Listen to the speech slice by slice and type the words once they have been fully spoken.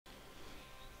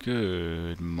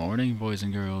Good morning, boys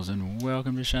and girls, and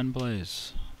welcome to Shen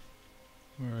Plays.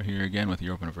 We're here again with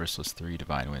Europa Universalis 3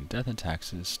 Divine Wind Death and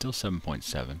Taxes, still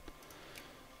 7.7,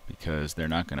 because they're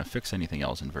not going to fix anything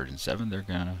else in version 7, they're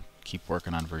going to keep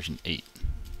working on version 8,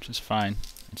 which is fine.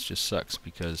 It just sucks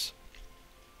because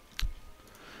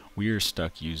we are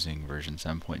stuck using version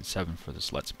 7.7 for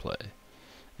this Let's Play,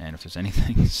 and if there's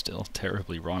anything still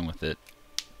terribly wrong with it,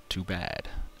 too bad.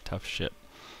 Tough shit.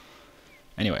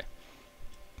 Anyway.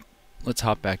 Let's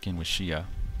hop back in with Shia.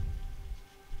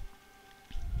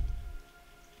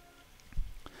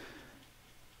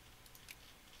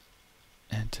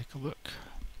 And take a look.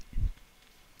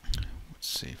 Let's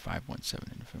see,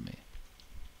 517 infamy.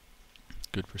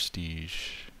 Good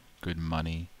prestige, good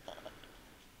money.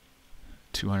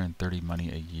 230 money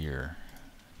a year.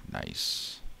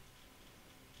 Nice.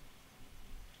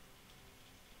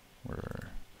 We're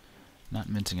not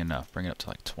minting enough. Bring it up to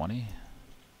like 20.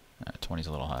 20's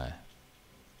a little high.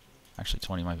 Actually,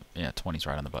 20 might, yeah, 20's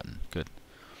right on the button. Good.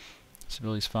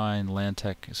 Stability's fine. Land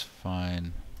tech is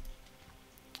fine.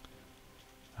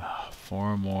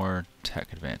 4 more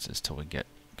tech advances till we get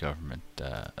government,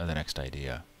 the next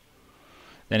idea.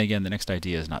 Then again, the next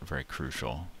idea is not very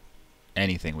crucial.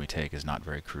 Anything we take is not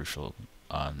very crucial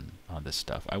on this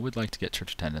stuff. I would like to get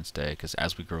Church Attendance Day, because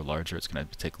as we grow larger, it's going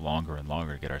to take longer and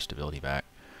longer to get our stability back.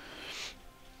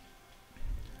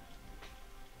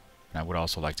 And I would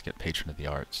also like to get Patron of the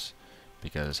Arts,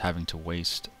 because having to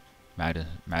waste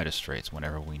magistrates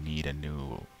whenever we need a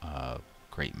new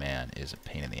great man is a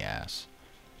pain in the ass.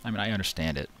 I mean, I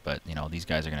understand it, but you know, these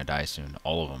guys are going to die soon.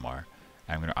 All of them are.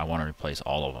 And I want to replace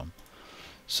all of them.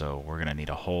 So we're going to need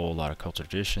a whole lot of cultural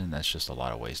tradition. That's just a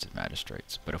lot of wasted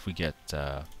magistrates. But if we get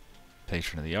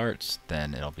Patron of the Arts,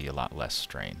 then it'll be a lot less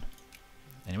strain.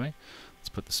 Anyway, let's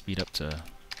put the speed up to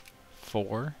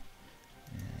 4.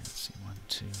 And let's see, 1,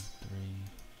 2, 3,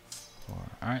 4.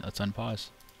 Alright, let's unpause.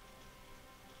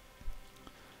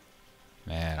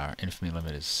 Man, our infamy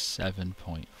limit is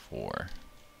 7.4.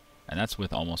 And that's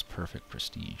with almost perfect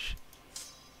prestige.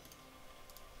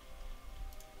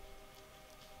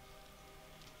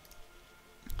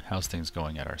 How's things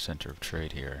going at our center of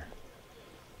trade here?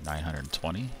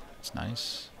 920. That's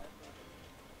nice.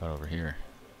 But over here,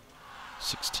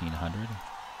 1600.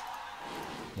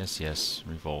 Yes, yes,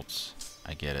 revolts.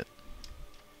 I get it.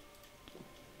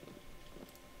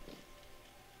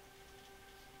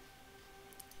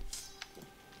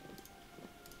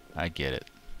 I get it.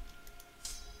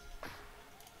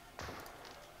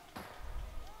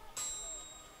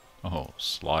 Oh,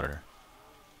 slaughter.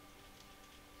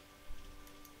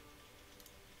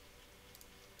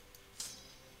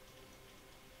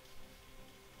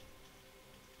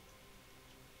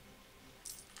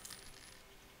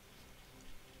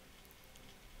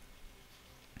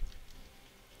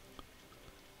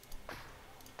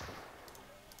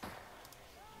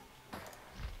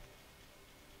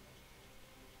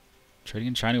 Trading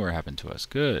in Chinaware happened to us.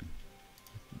 Good.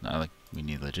 Not like we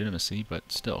need legitimacy, but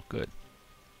still good.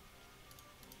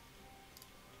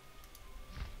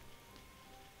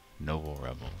 Noble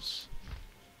rebels.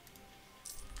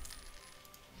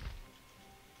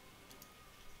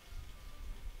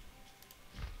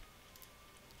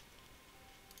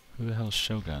 Who the hell's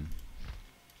Shogun?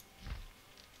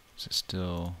 Is it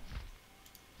still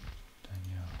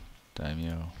Daimyo?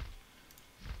 Daimyo.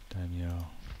 Daimyo.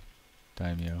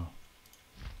 Daimyo.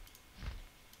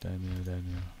 Daimyo,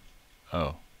 daimyo.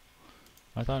 Oh.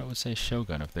 I thought it would say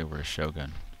Shogun if they were a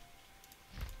Shogun.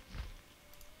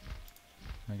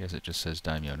 I guess it just says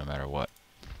daimyo no matter what.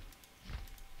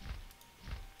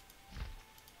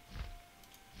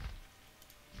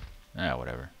 Ah,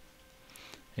 whatever.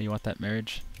 Hey, you want that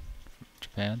marriage? From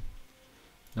Japan?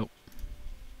 Nope.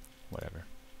 Whatever.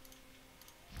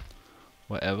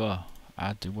 Whatever.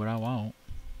 I do what I want.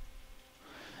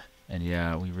 And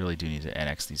yeah, we really do need to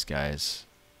annex these guys.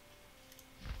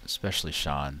 Especially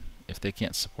Shan. If they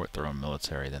can't support their own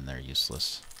military, then they're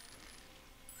useless.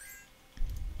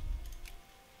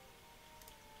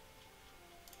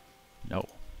 No.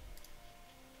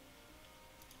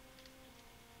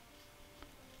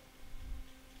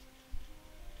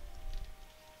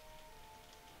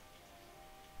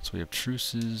 So we have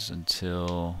truces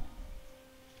until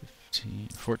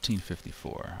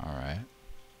 1454. All right.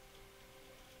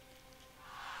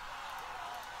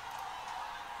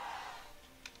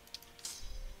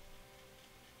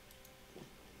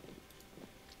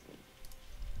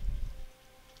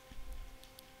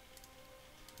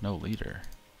 No leader.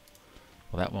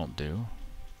 Well, that won't do.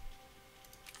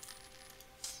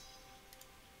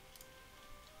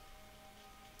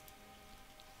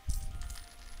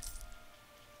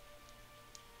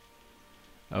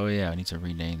 Oh yeah, I need to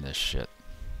rename this shit.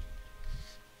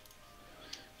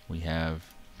 We have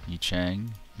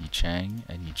Yichang, Yichang,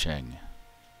 and Yicheng.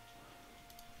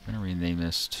 I'm gonna rename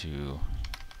this to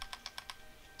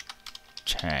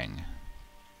Chang.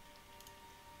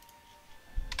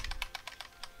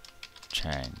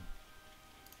 Chang.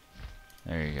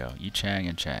 There you go. Yichang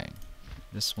and Chang.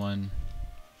 This one.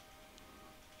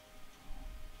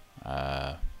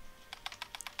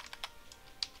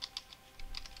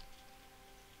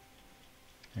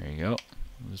 There you go.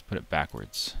 We'll just put it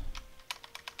backwards.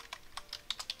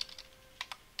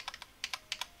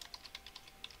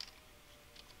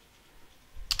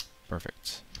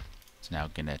 Perfect. It's now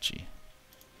Ganechi.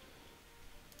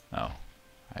 Oh.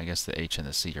 I guess the H and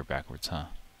the C are backwards, huh?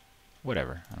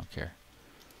 Whatever. I don't care.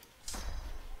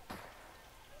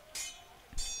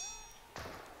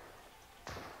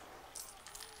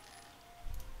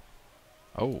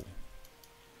 Oh.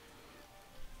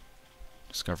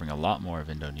 Discovering a lot more of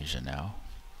Indonesia now.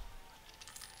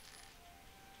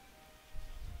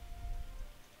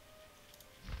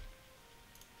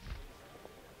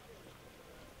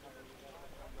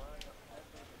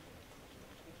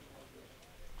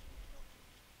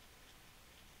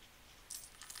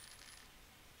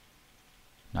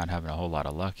 Not having a whole lot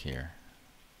of luck here.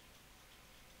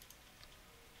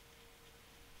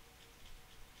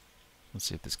 Let's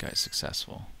see if this guy's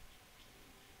successful.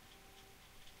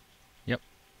 Yep.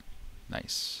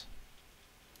 Nice.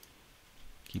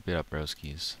 Keep it up,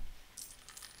 broskies.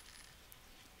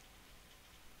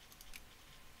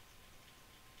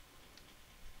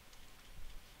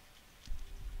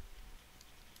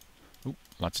 Oop,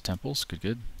 lots of temples. Good,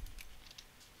 good.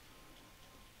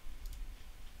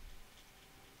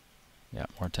 Yeah,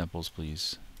 more temples,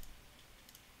 please.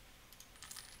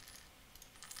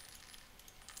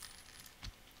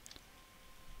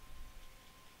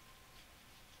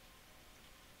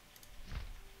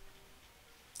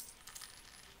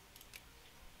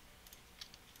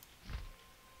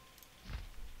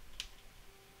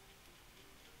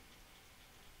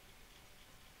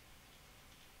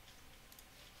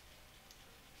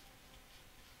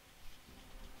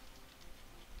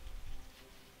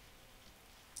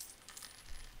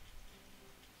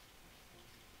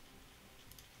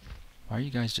 Why are you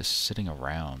guys just sitting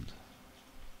around?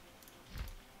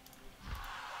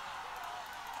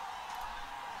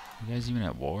 You guys even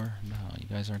at war? No, you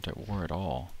guys aren't at war at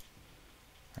all.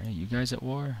 Are you guys at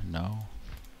war? No.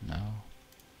 No.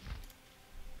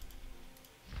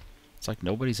 It's like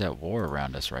nobody's at war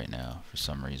around us right now, for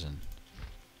some reason.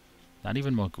 Not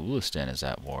even Mongolistan is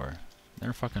at war.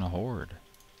 They're fucking a horde.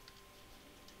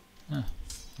 Huh,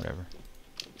 whatever.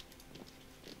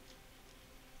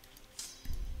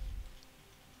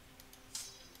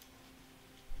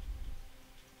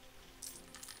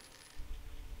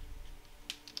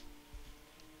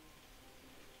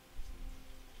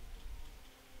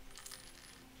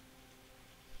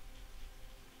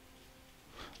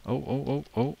 Oh, oh,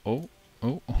 oh, oh,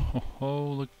 oh, oh, oh,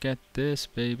 look at this,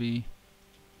 baby.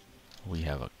 We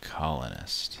have a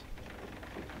colonist.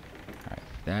 Alright,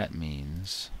 that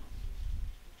means...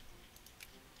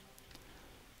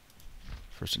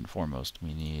 First and foremost,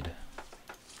 we need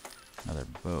another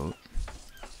boat.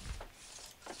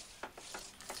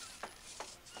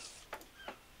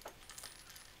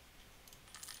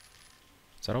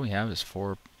 Is that all we have is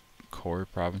 4 core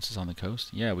provinces on the coast?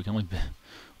 Yeah, we can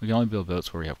only build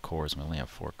boats where we have cores, and we only have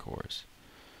 4 cores.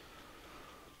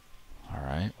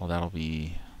 Alright, well that'll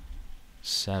be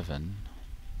 7.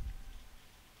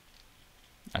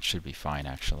 That should be fine,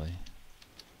 actually.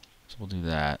 So we'll do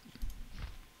that.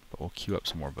 But we'll queue up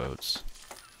some more boats.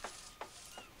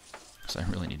 Because I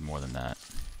really need more than that.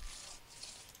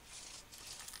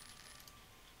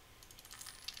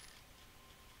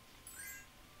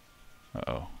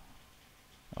 Uh-oh.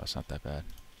 Oh, it's not that bad.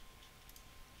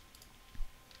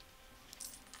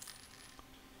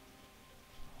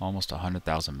 Almost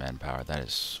 100,000 manpower. That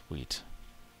is sweet.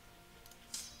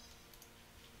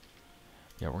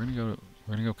 Yeah, we're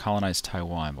gonna go colonize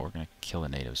Taiwan, but we're gonna kill the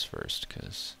natives first,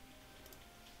 because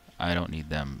I don't need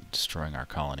them destroying our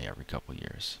colony every couple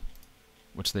years,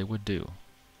 which they would do.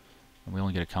 And we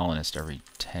only get a colonist every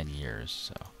 10 years,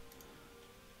 so.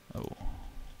 Oh,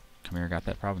 Khmer got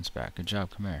that province back. Good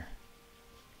job, Khmer.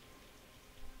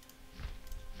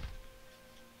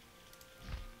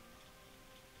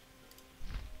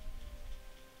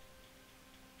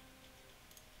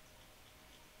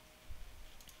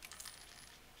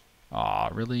 Aw,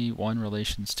 really? 1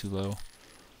 relation's too low?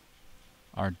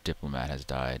 Our diplomat has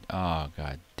died. Oh,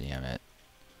 god damn it.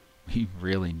 We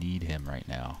really need him right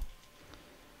now.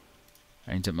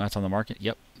 Any diplomats on the market?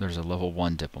 Yep, there's a level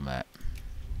 1 diplomat.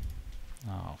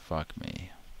 Oh, fuck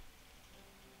me.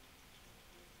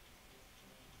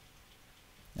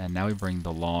 And now we bring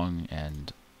the long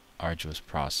and arduous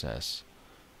process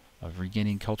of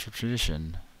regaining cultural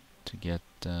tradition to get,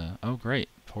 oh great,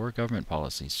 poor government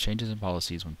policies. Changes in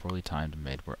policies, when poorly timed and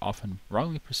made, were often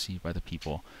wrongly perceived by the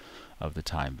people of the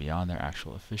time beyond their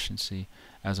actual efficiency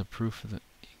as a proof of the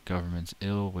government's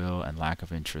ill will and lack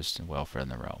of interest in welfare in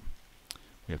the realm.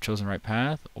 We have chosen the right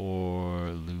path or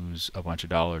lose a bunch of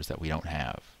dollars that we don't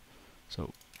have.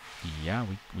 So, yeah,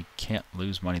 we can't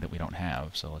lose money that we don't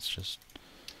have, so let's just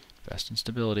invest in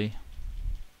stability.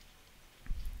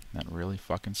 That really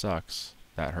fucking sucks.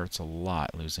 That hurts a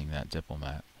lot, losing that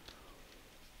diplomat.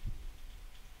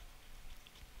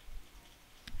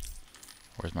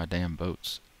 Where's my damn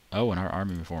boats? Oh, and our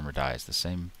army reformer dies the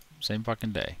same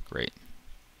fucking day. Great.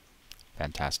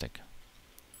 Fantastic.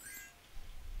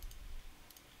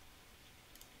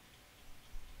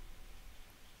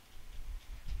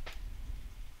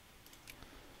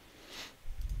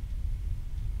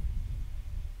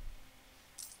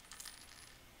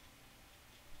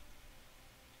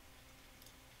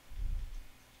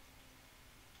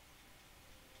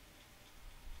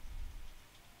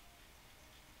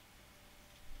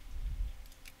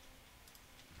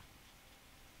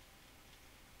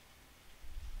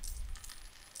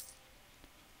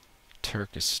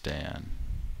 Turkestan.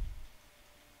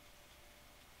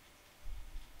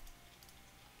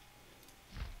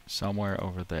 Somewhere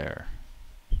over there.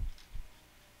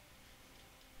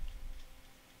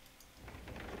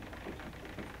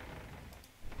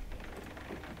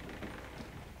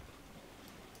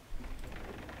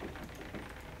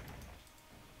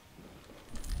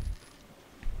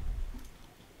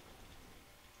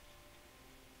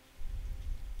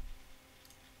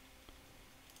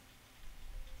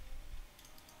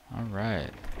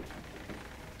 Alright.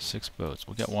 6 boats.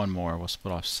 We'll get one more. We'll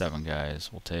split off 7 guys.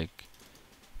 We'll take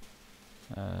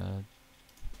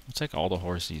all the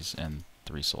horsies and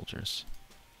 3 soldiers.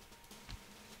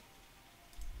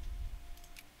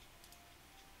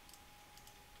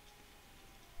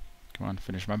 Come on,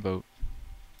 finish my boat.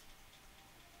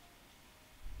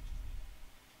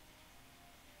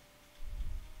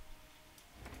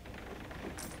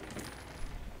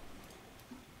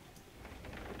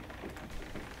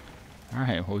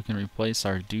 Alright, well we can replace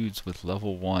our dudes with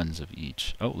level 1s of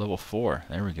each. Oh, level 4.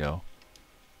 There we go.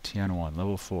 Tian 1,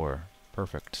 level 4.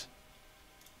 Perfect.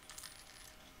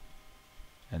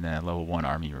 And then a level 1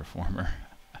 army reformer.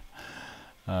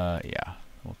 Yeah.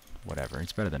 Well, whatever.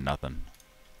 It's better than nothing.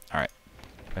 Alright.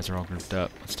 Guys are all grouped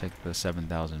up. Let's take the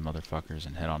 7,000 motherfuckers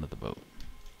and head onto the boat.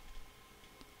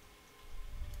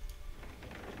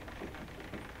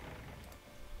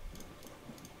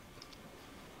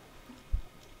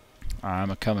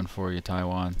 I'm a-coming for you,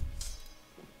 Taiwan.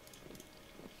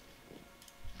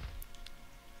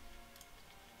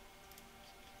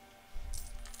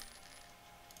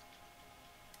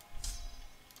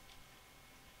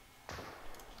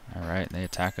 Alright, they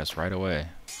attack us right away.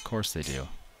 Of course they do.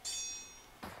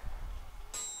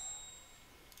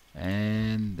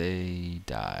 And they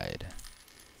died.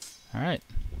 Alright,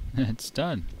 it's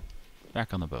done.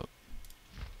 Back on the boat.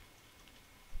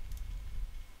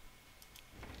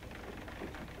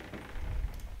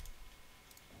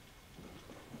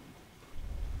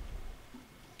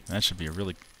 That should be a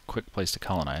really quick place to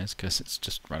colonize, because it's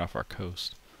just right off our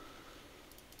coast.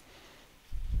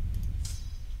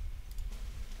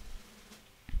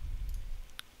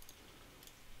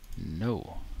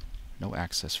 No. No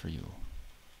access for you.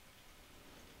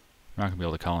 We're not going to be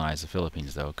able to colonize the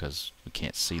Philippines, though, because we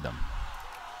can't see them.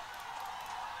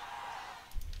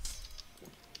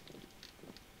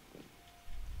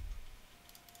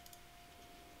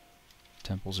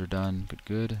 Temples are done. Good,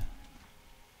 good.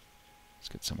 Let's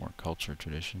get some more culture,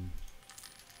 tradition.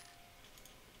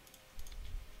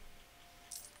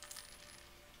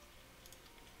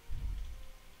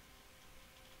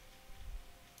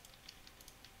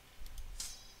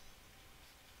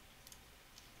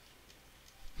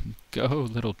 Go,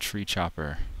 little tree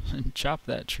chopper. Chop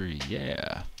that tree,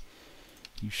 yeah.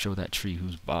 You show that tree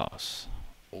who's boss.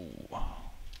 Oh.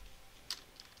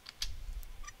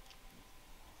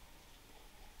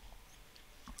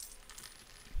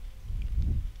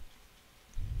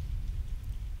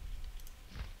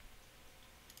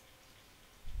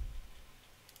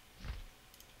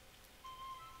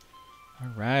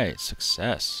 Alright,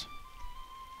 success.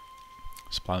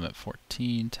 Supply limit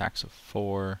 14, tax of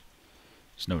 4.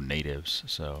 There's no natives,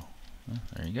 so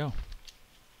there you go.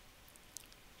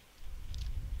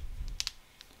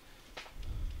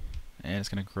 And it's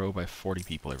going to grow by 40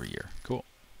 people every year. Cool.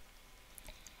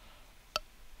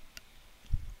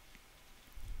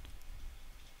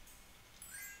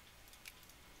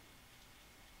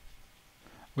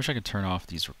 Wish I could turn off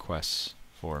these requests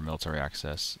for military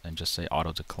access and just say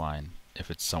auto decline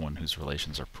if it's someone whose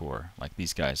relations are poor, like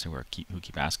these guys who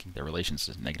keep asking. Their relations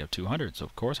is -200, so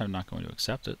of course I'm not going to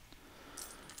accept it.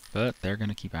 But they're going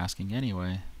to keep asking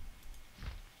anyway.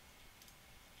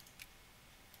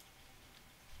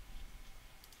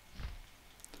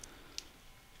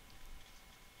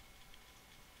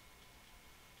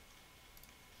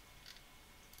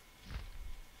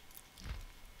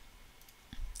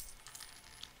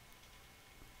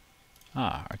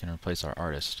 Ah, I can replace our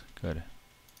artist. Good.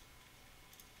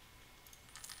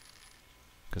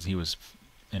 Because he was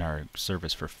in our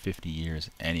service for 50 years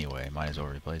anyway. Might as well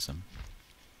replace him.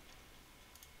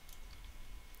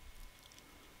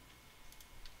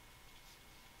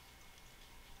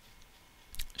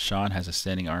 Sean has a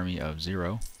standing army of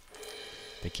 0.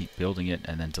 They keep building it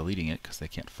and then deleting it because they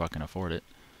can't fucking afford it.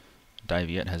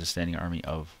 Diviet has a standing army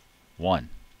of 1.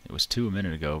 It was 2 a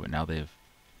minute ago, but now they've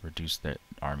reduced that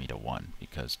army to 1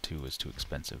 because 2 is too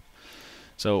expensive.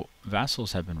 So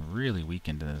vassals have been really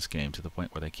weakened in this game to the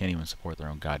point where they can't even support their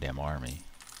own goddamn army.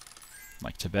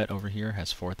 Like Tibet over here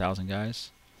has 4,000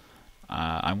 guys.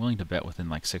 I'm willing to bet within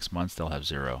like 6 months they'll have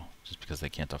 0 just because they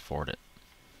can't afford it.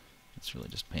 It's really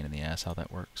just a pain in the ass how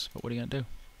that works. But what are you gonna do?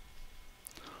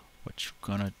 What you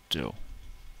gonna do?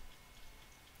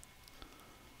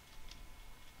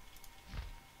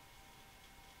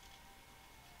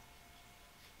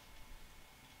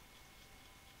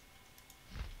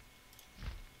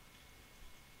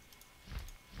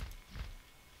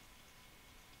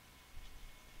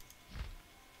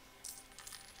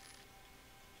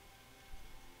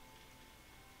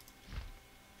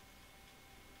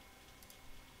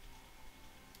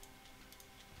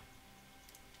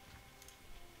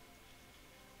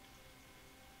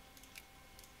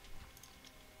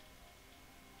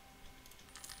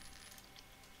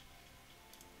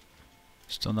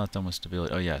 Still not done with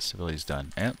stability. Oh yeah, stability's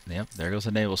done. Yep, there goes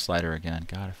the naval slider again.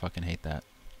 God, I fucking hate that.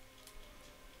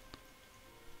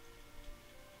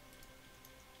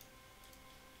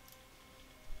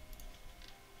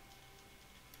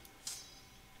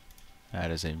 That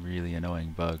is a really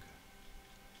annoying bug.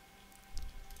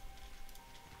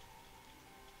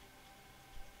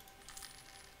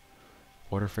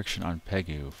 Water friction on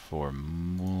Pegu for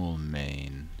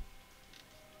Moulmein.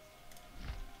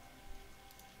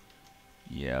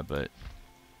 Yeah, but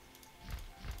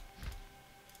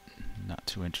not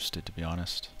too interested, to be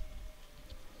honest.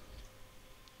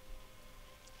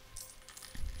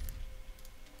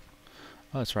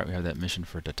 Oh, that's right, we have that mission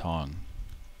for Datong.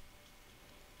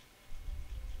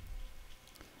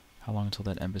 How long until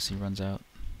that embassy runs out?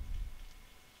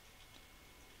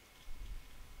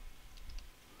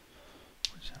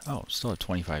 Oh, still at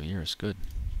 25 years. Good.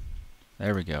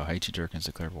 There we go. Haichi Durkin's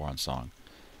declared war on Song.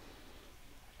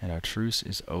 And our truce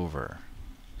is over.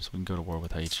 So we can go to war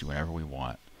with Haichi whenever we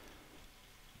want.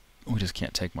 We just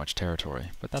can't take much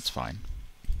territory, but that's fine.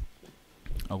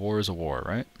 A war is a war,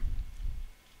 right?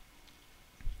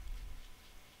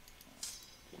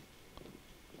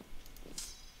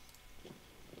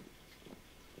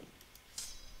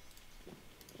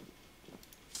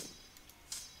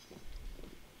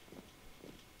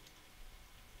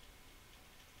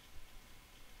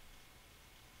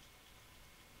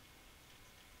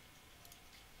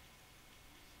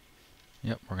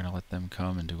 Yep, we're going to let them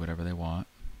come and do whatever they want.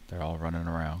 They're all running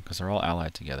around, because they're all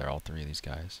allied together, all 3 of these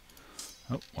guys.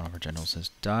 Oh, one of our generals has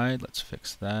died. Let's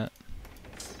fix that.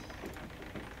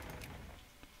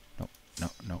 No, no,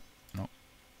 no, no,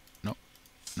 no,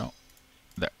 no.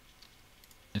 There.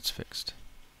 It's fixed.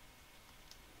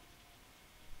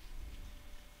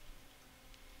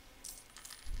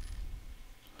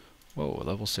 Whoa,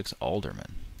 level 6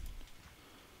 alderman.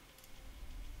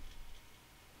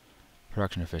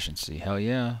 Production efficiency, hell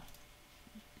yeah.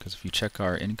 Because if you check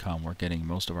our income, we're getting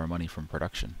most of our money from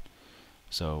production.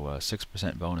 So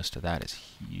 6% bonus to that is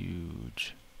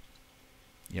huge.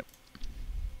 Yep.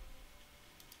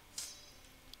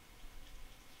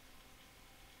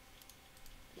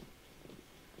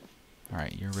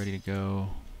 Alright, you're ready to go.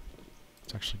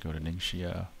 Let's actually go to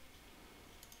Ningxia.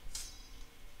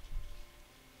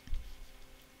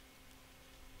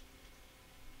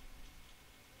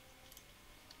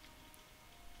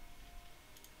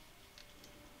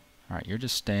 Alright, you're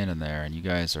just standing there, and you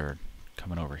guys are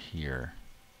coming over here.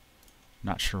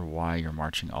 Not sure why you're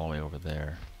marching all the way over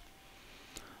there.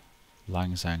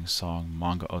 Langzang, Song,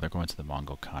 Mongol. Oh, they're going to the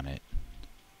Mongol Khanate.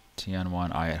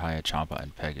 Tianwan, Ayat, Haya, Champa,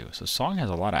 and Pegu. So Song has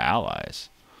a lot of allies.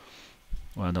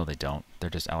 Well, no, they don't. They're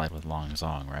just allied with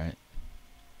Longzong, right?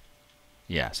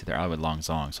 Yeah, see, they're allied with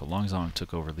Longzong. So Longzong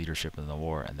took over leadership in the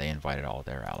war, and they invited all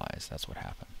their allies. That's what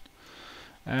happened.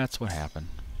 That's what happened.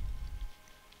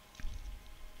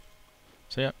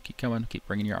 So yeah, keep coming, keep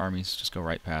bringing your armies, just go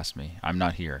right past me. I'm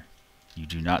not here. You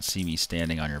do not see me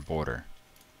standing on your border.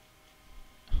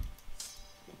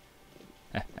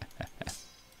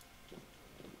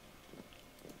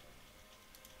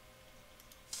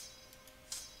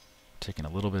 Taking a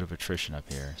little bit of attrition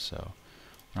up here, so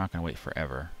we're not going to wait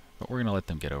forever, but we're going to let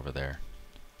them get over there.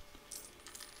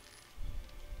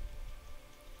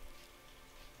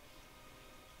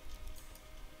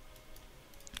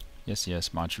 Yes,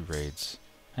 yes, Manchu raids.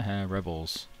 Haha,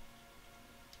 rebels.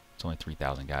 It's only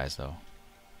 3,000 guys, though.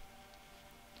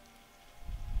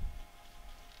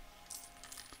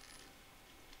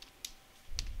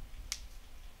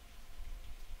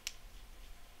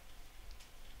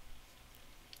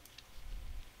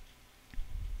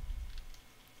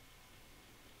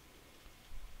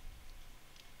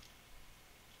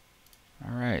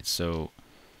 Alright, so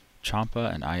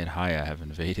Champa and Ayutthaya have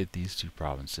invaded these two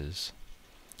provinces.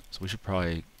 So we should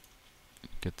probably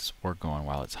get this war going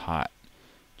while it's hot.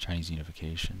 Chinese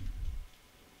unification.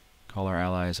 Call our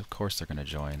allies, of course they're going to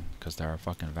join, because they're our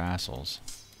fucking vassals.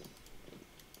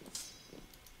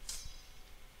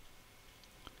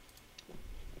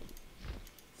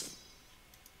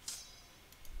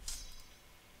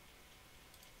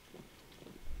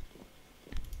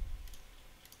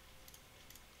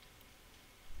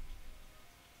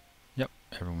 Yep,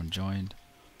 everyone joined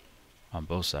on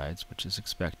both sides, which is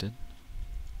expected.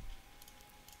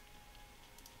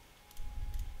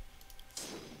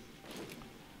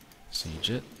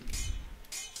 Siege it.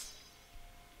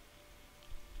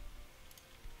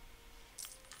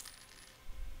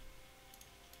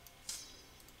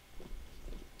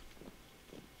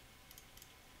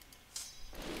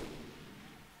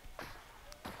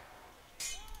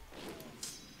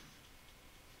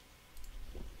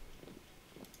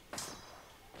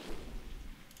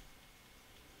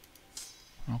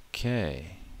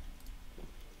 Okay.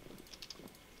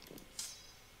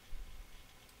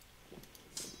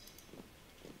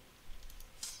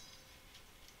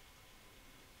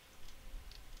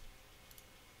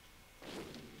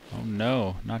 Oh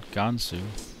no, not Gansu.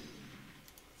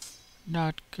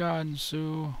 Not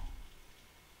Gansu.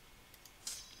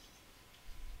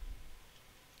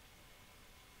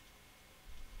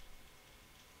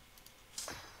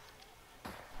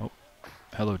 Oh,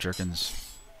 hello, Jerkins.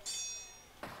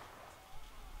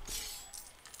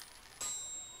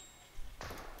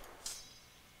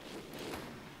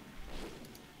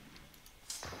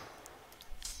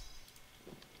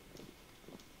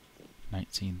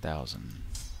 $19,000.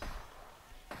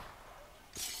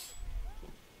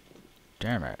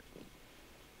 Damn it.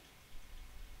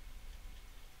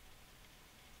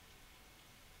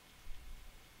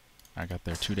 I got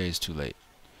there 2 days too late.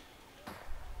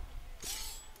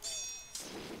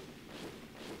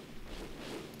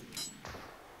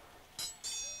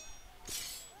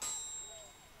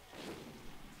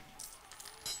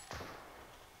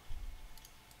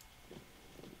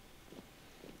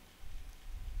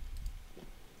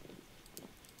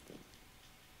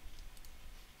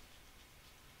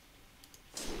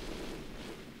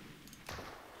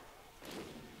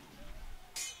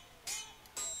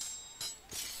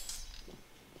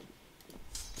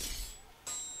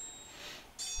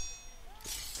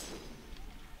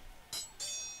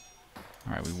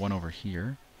 Alright, we won over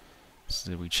here.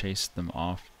 So we chased them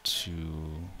off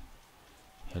to...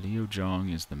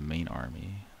 Heliojong is the main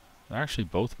army. They're actually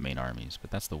both main armies, but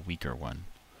that's the weaker one.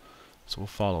 So we'll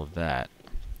follow that.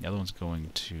 The other one's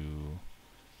going to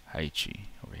Haichi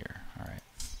over here. Alright.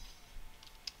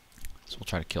 So we'll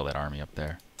try to kill that army up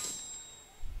there.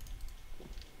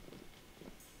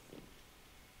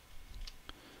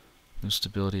 Lose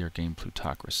stability or gain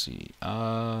plutocracy.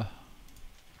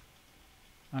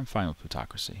 I'm fine with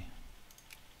plutocracy.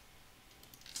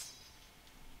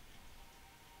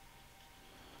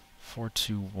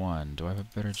 (421). Do I have a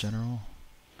better general?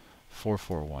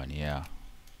 441, yeah.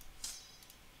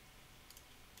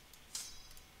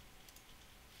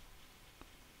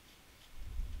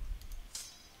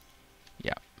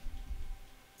 Yeah.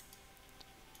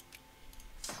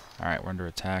 Alright, we're under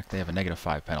attack. They have a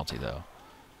 -5 penalty, though.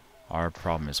 Our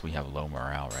problem is we have low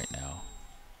morale right now.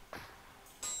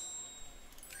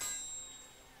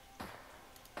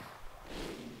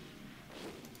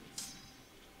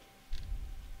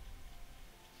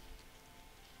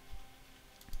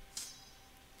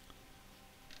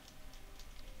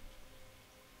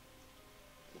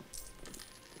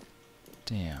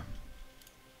 Damn.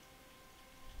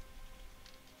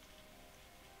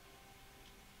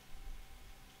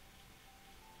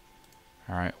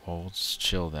 Alright, well, we'll just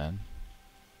chill then.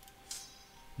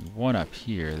 One up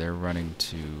here, they're running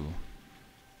to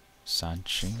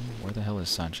Sanqing. Where the hell is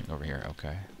Sanqing? Over here,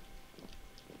 okay.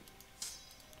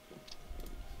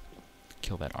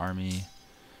 Kill that army.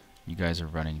 You guys are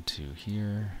running to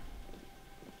here.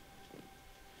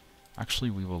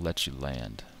 Actually, we will let you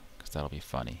land, because that'll be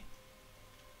funny.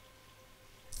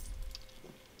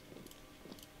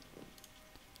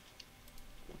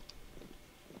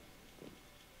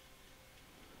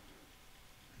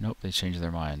 Nope, they changed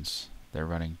their minds. They're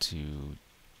running to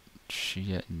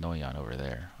Shia and Noyan over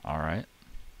there. Alright.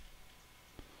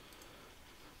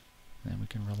 Then we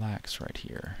can relax right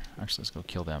here. Actually, let's go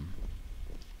kill them.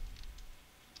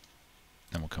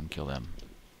 Then we'll come kill them.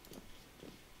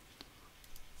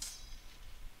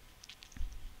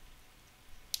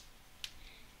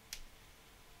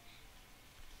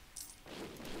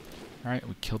 Alright,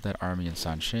 we killed that army in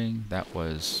Sanqing. That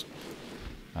was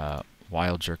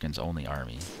Wild Jerkin's only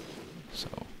army. So,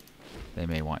 they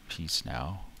may want peace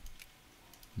now.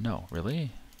 No,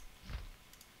 really?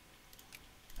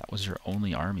 That was your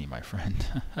only army, my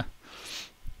friend.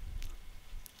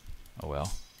 Oh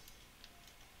well.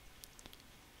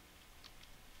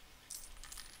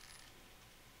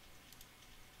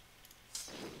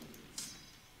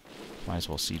 Might as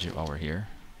well siege it while we're here.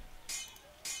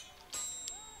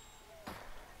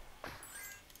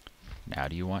 Now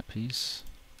do you want peace?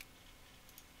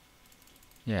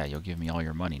 Yeah, you'll give me all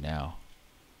your money now.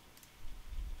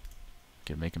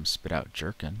 Could make him spit out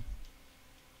Jerkin.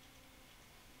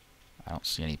 I don't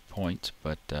see any point,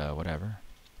 but whatever.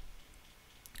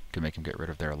 Could make him get rid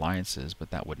of their alliances, but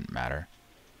that wouldn't matter.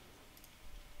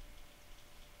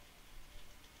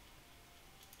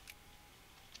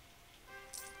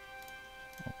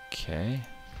 Okay.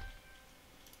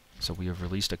 So we have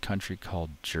released a country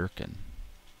called Jerkin.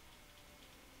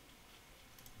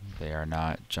 They are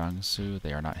not Jiangsu,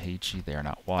 they are not Heichi, they are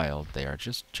not Wild, they are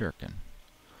just Jerkin.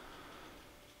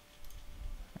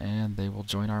 And they will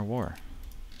join our war.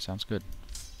 Sounds good.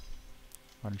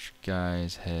 Why don't you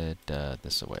guys head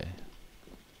this way?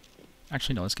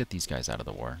 Actually, no, let's get these guys out of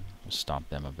the war. We'll stomp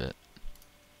them a bit.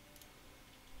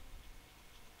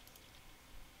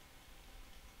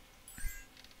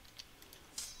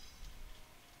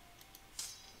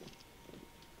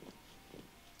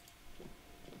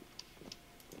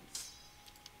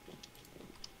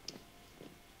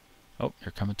 Oh,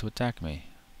 you're coming to attack me.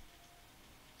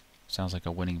 Sounds like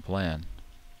a winning plan.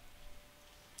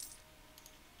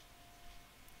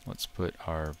 Let's put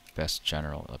our best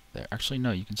general up there. Actually,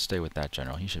 no, you can stay with that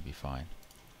general. He should be fine.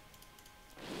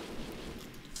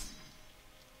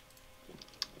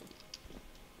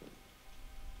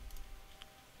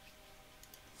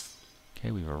 Okay,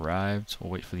 we've arrived.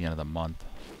 We'll wait for the end of the month.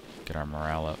 Get our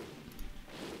morale up.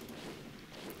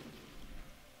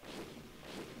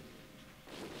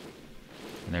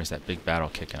 And there's that big battle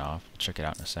kicking off. Check it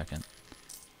out in a second.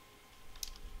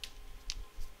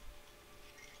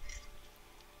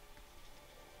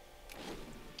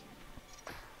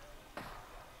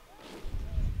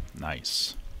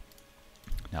 Nice.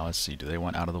 Now let's see, do they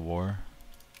want out of the war?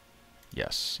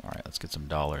 Yes. Alright, let's get some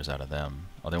dollars out of them.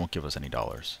 Oh, they won't give us any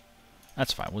dollars.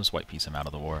 That's fine, we'll just white piece them out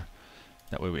of the war.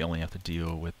 That way we only have to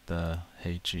deal with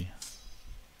Heichi.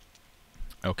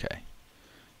 Okay.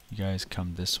 You guys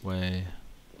come this way.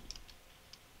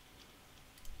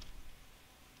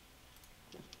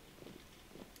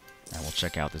 And we'll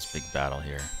check out this big battle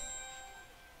here.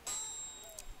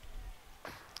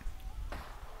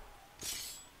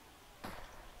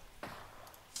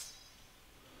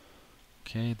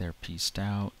 Okay, they're pieced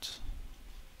out.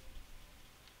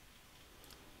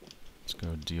 Let's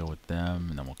go deal with them,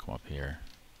 and then we'll come up here.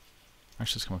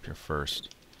 Actually, let's come up here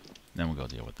first. Then we'll go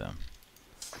deal with them.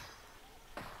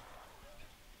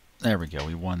 There we go,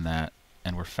 we won that.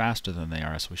 And we're faster than they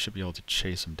are, so we should be able to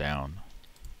chase them down.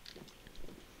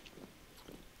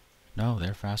 No,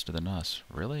 they're faster than us.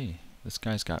 Really? This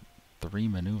guy's got 3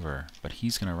 maneuver, but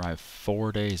he's going to arrive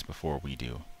 4 days before we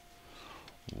do.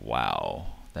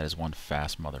 Wow. That is one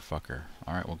fast motherfucker.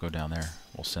 Alright, we'll go down there.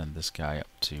 We'll send this guy up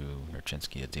to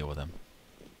Nerchinsky to deal with him.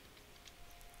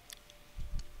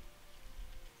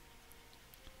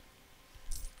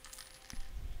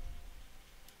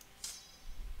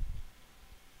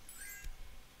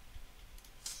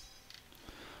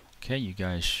 Okay, you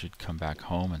guys should come back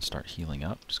home and start healing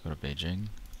up. Just go to Beijing.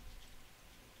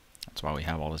 That's why we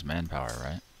have all this manpower,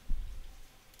 right?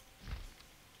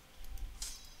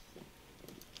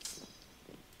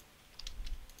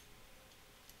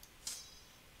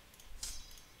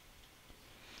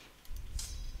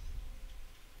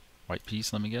 White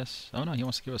piece, let me guess. Oh no, he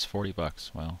wants to give us 40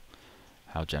 bucks. Well,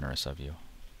 how generous of you.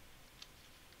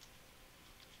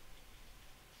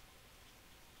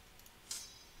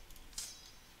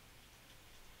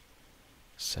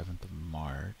 7th of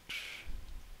March.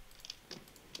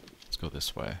 Let's go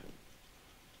this way.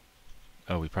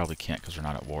 Oh, we probably can't because we're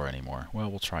not at war anymore. Well,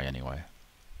 we'll try anyway.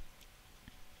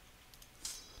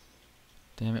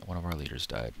 Damn it, one of our leaders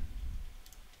died.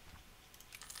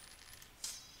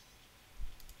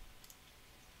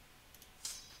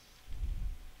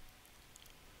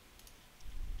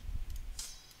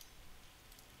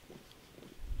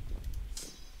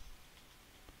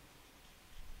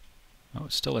 Oh,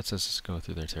 it still lets us go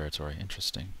through their territory.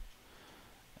 Interesting.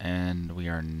 And we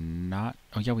are not...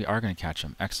 Oh, yeah, we are going to catch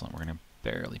them. Excellent. We're going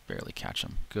to barely catch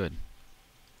them. Good.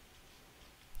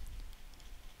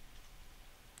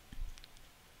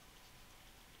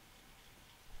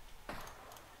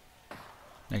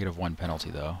 -1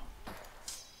 penalty, though.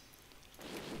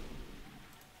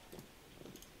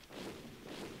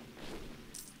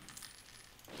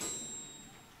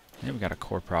 Yeah, we got a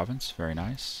core province. Very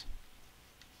nice.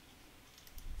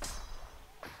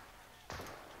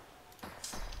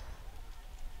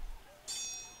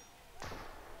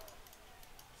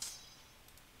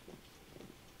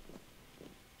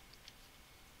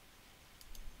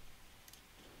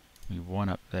 We won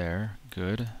up there.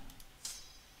 Good.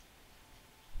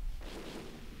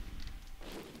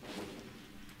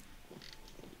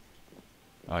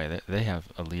 Oh yeah, they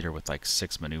have a leader with like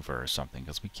 6 maneuver or something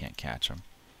because we can't catch them.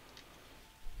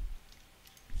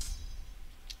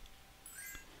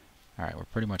 Alright, we're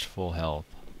pretty much full health.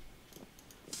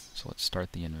 So let's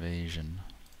start the invasion.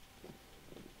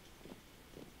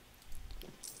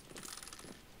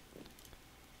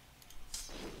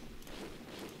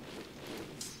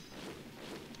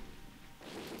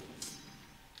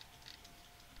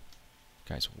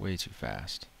 Guy's way too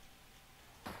fast.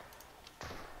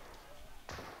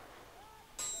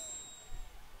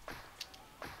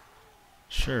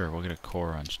 Sure, we'll get a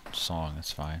core on Song,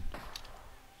 that's fine.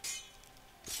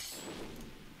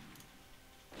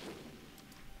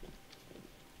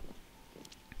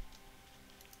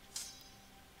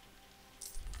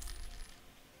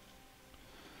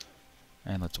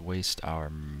 And let's waste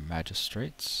our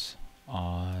magistrates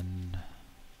on...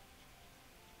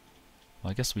 Well,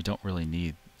 I guess we don't really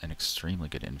need an extremely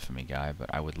good infamy guy,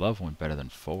 but I would love one better than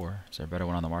 4. Is there a better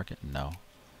one on the market? No.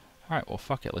 Alright, well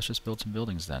fuck it, let's just build some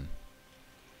buildings then.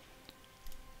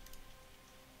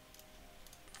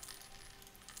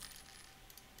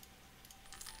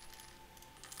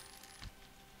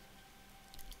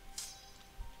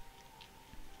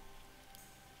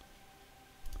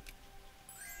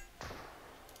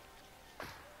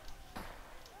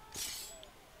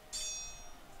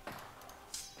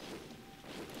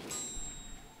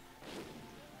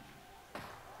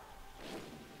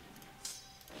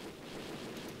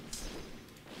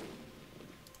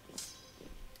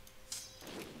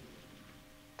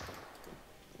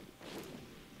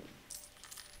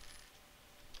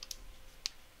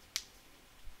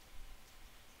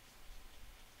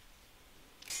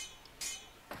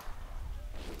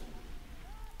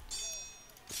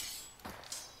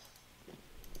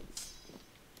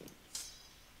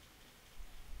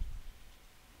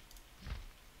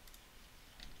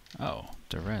 Oh,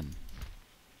 Duren.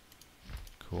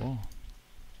 Cool.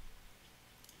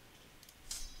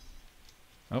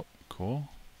 Oh, cool.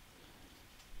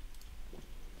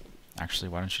 Actually,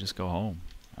 why don't you just go home?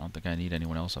 I don't think I need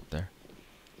anyone else up there.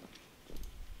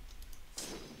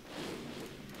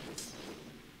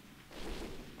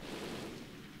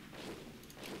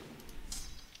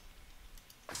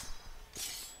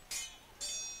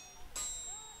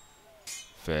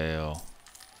 Fail.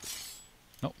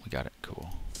 Nope, we got it. Cool.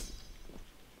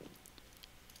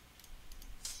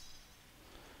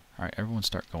 Alright, everyone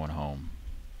start going home.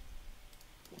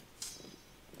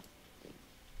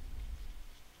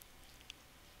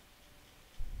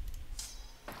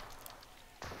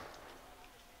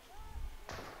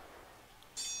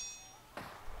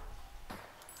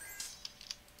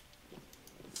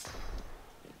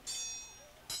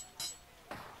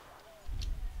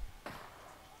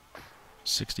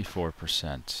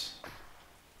 %.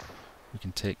 We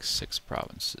can take 6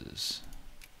 provinces.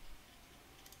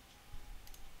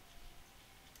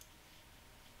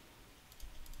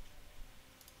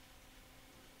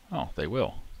 Oh, they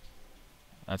will.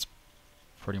 That's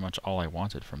pretty much all I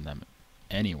wanted from them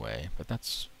anyway, but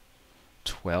that's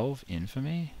 12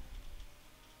 infamy?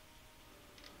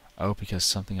 Oh, because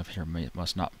something up here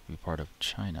must not be part of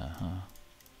China, huh?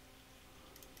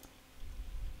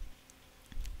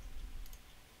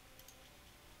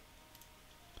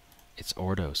 It's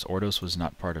Ordos. Ordos was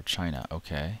not part of China.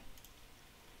 Okay.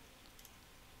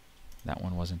 That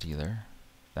one wasn't either.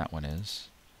 That one is.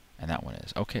 And that one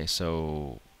is. Okay,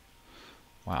 so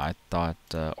Wow, I thought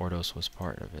Ordos was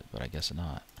part of it, but I guess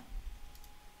not.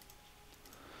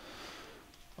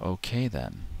 Okay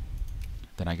then.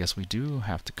 Then I guess we do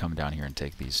have to come down here and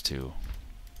take these two.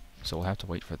 So we'll have to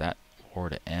wait for that war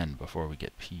to end before we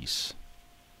get peace.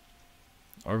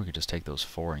 Or we could just take those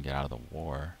 4 and get out of the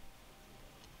war.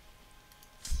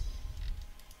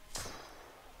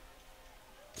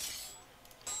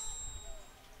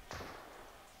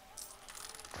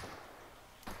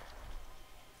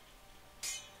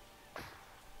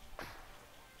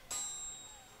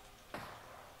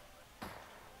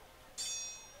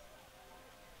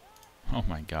 Oh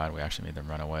my god, we actually made them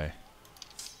run away.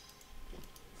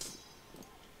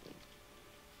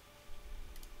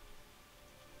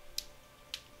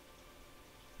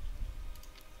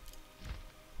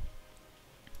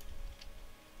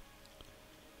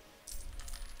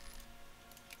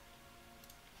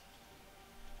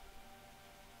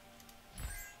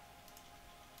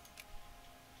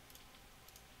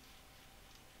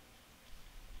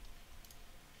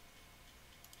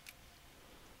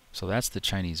 So that's the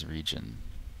Chinese region.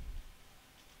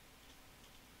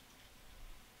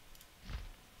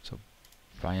 So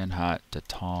Bayanhat,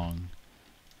 Datong,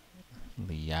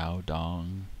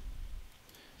 Liaodong,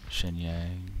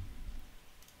 Shenyang.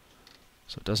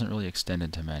 So it doesn't really extend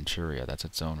into Manchuria, that's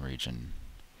its own region.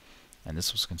 And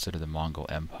this was considered the Mongol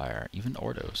Empire. Even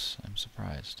Ordos, I'm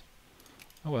surprised.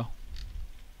 Oh well.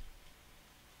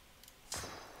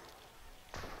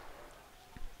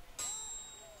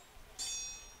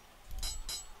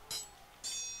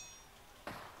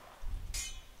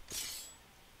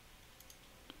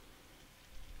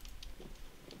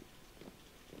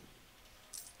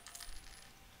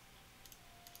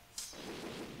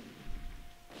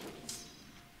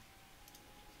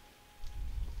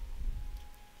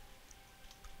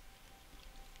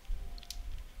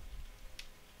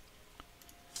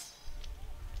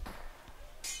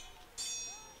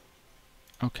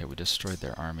 Okay, we destroyed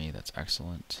their army. That's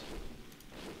excellent.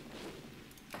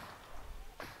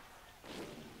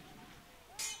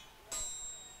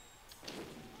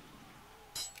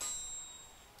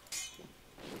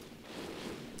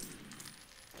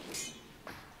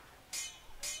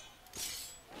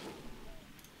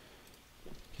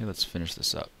 Okay, let's finish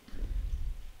this up.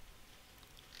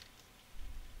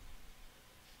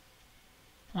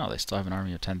 Oh, they still have an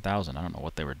army of 10,000. I don't know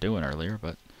what they were doing earlier,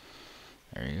 but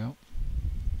there you go.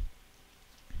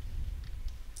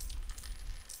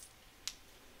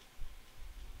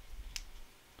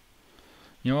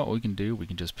 You know what we can do? We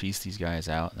can just piece these guys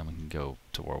out, and then we can go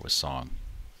to war with Song.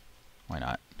 Why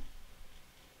not?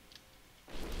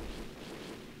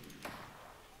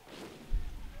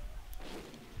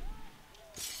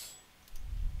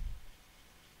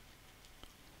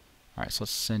 Alright, so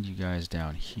let's send you guys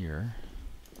down here.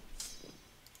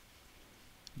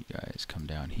 You guys come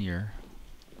down here.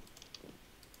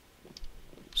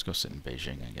 Let's go sit in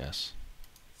Beijing, I guess.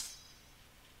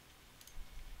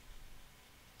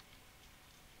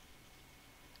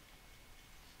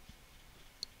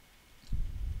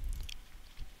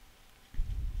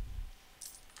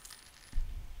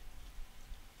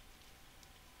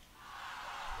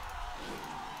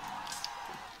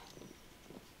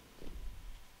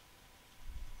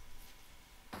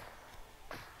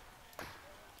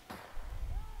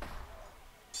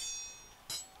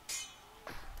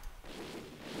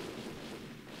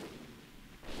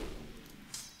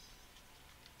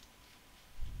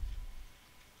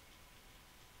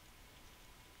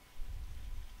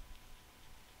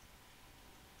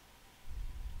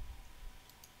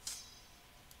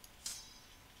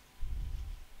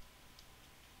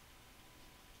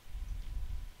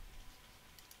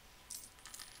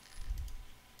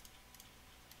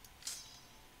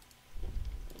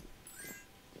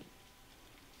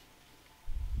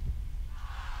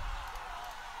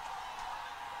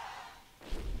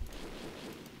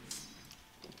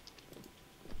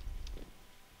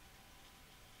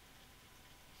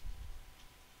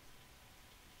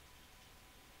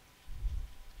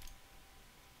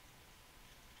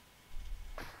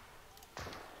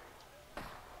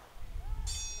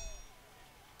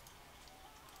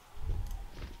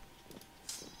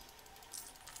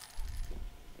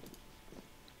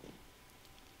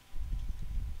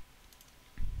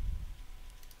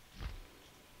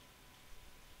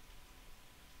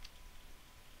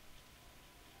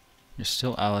 You're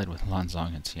still allied with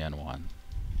Lanzong and Tianwan.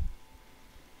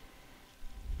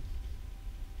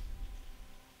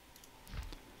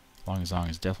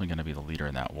 Lanzong is definitely going to be the leader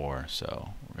in that war, so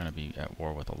we're going to be at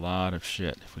war with a lot of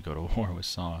shit if we go to war with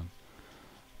Song.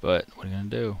 But what are you going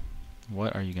to do?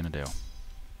 What are you going to do?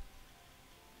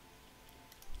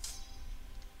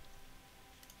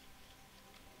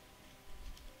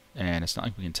 And it's not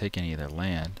like we can take any of their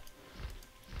land,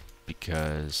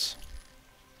 because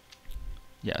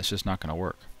yeah, it's just not going to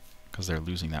work, because they're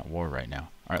losing that war right now.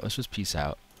 Alright, let's just peace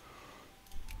out.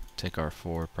 Take our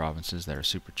 4 provinces that are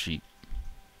super cheap.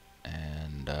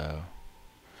 And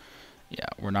yeah,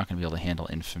 we're not going to be able to handle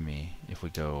infamy if we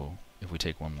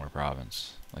take one more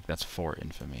province. Like, that's 4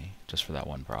 infamy just for that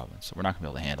one province. So we're not going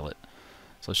to be able to handle it.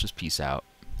 So let's just peace out.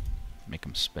 Make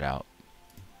them spit out.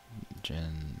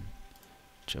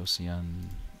 Joseon,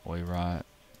 Oirat.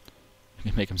 We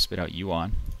can make them spit out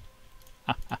Yuan.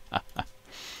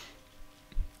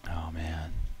 Oh,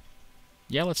 man.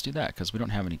 Yeah, let's do that, because we don't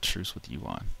have any truce with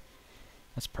Yuan.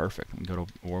 That's perfect. We can go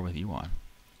to war with Yuan.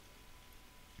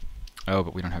 Oh,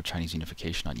 but we don't have Chinese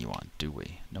unification on Yuan, do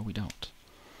we? No, we don't.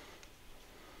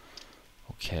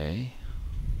 Okay.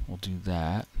 We'll do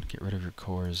that. Get rid of your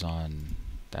cores on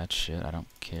that shit. I don't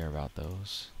care about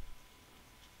those.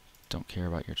 Don't care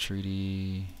about your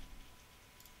treaty.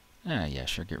 Yeah,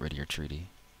 sure, get rid of your treaty.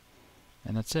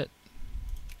 And that's it.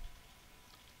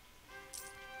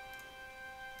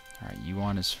 Alright,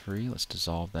 Yuan is free. Let's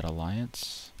dissolve that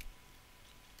alliance.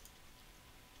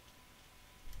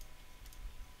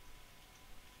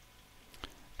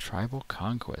 Tribal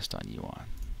conquest on Yuan.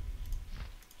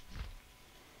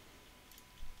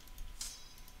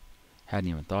 Hadn't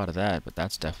even thought of that, but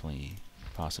that's definitely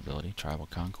a possibility. Tribal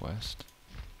conquest.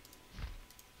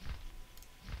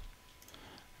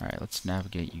 Alright, let's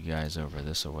navigate you guys over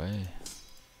this way.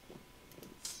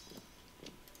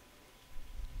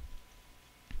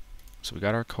 So we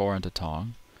got our core into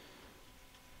Tong.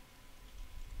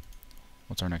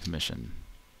 What's our next mission?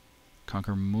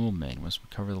 Conquer Moulmein. We must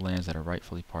recover the lands that are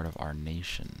rightfully part of our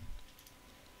nation.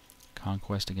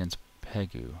 Conquest against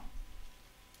Pegu.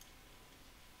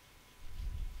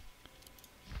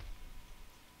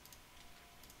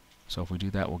 So if we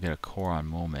do that, we'll get a core on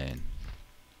Moulmein.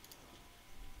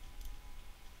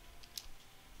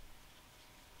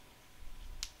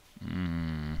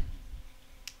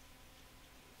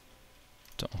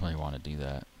 Don't really want to do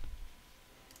that.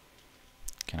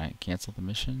 Can I cancel the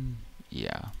mission?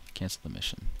 Yeah, cancel the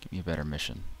mission. Give me a better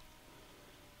mission.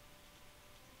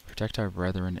 Protect our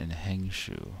brethren in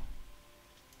Hengshu.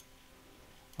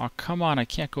 Oh, come on, I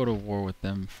can't go to war with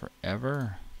them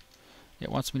forever. It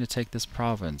wants me to take this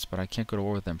province, but I can't go to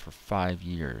war with them for 5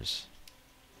 years.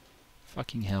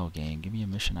 Fucking hell, game. Give me a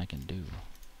mission I can do.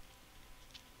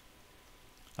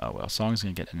 Oh well, Song's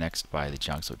gonna get annexed by the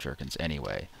Jiangsu Jurchens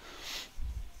anyway.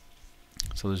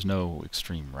 So there's no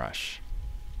extreme rush.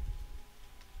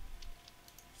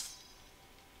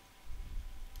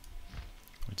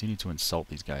 Continue to insult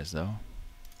these guys, though.